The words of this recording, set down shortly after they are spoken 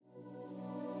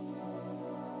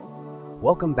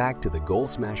Welcome back to the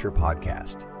GoalSmasher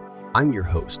podcast. I'm your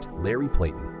host, Larry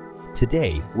Playton.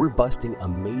 Today, we're busting a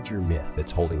major myth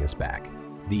that's holding us back,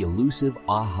 the elusive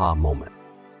aha moment.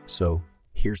 So,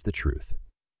 here's the truth.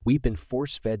 We've been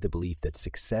force-fed the belief that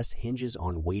success hinges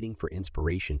on waiting for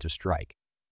inspiration to strike.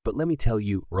 But let me tell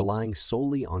you, relying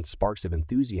solely on sparks of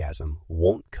enthusiasm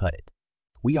won't cut it.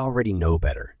 We already know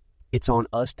better. It's on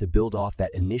us to build off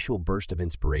that initial burst of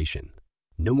inspiration.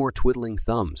 No more twiddling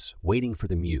thumbs, waiting for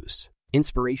the muse.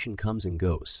 Inspiration comes and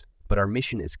goes, but our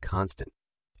mission is constant.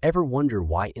 Ever wonder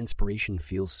why inspiration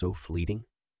feels so fleeting?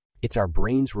 It's our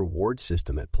brain's reward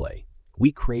system at play.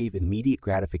 We crave immediate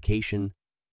gratification,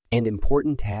 and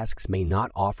important tasks may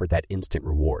not offer that instant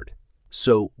reward.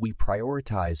 So we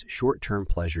prioritize short-term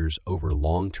pleasures over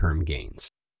long-term gains.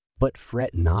 But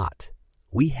fret not.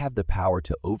 We have the power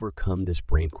to overcome this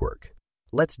brain quirk.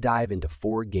 Let's dive into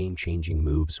 4 game-changing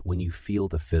moves when you feel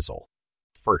the fizzle.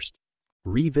 First,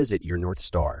 revisit your North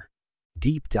Star.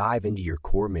 Deep dive into your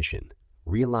core mission.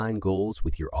 Realign goals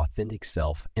with your authentic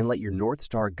self and let your North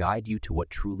Star guide you to what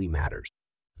truly matters.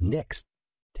 Next,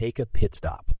 take a pit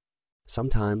stop.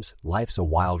 Sometimes life's a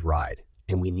wild ride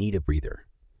and we need a breather.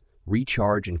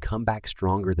 Recharge and come back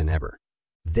stronger than ever.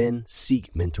 Then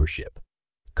seek mentorship.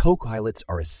 Co-pilots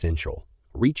are essential.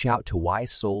 Reach out to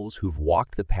wise souls who've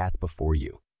walked the path before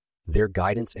you. Their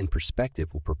guidance and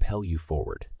perspective will propel you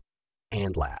forward.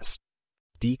 And last,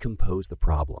 decompose the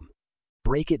problem.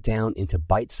 Break it down into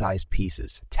bite-sized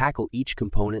pieces, tackle each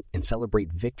component, and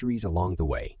celebrate victories along the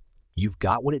way. You've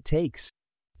got what it takes.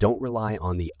 Don't rely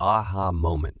on the aha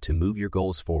moment to move your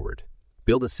goals forward.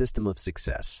 Build a system of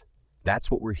success. That's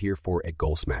what we're here for at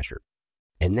GoalSmasher.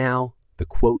 And now, the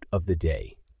quote of the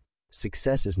day.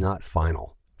 Success is not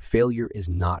final. Failure is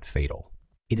not fatal.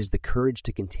 It is the courage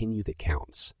to continue that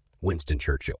counts. Winston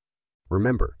Churchill.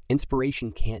 Remember,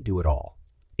 inspiration can't do it all.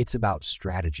 It's about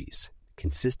strategies,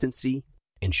 consistency,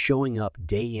 and showing up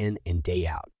day in and day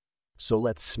out. So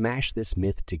let's smash this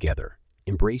myth together.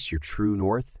 Embrace your true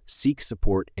north, seek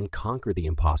support, and conquer the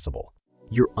impossible.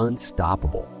 You're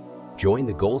unstoppable. Join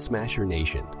the GoalSmasher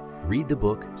Nation. Read the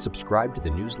book, subscribe to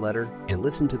the newsletter, and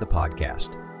listen to the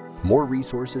podcast. More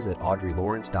resources at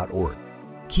audreylawrence.org.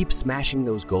 Keep smashing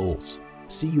those goals.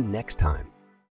 See you next time.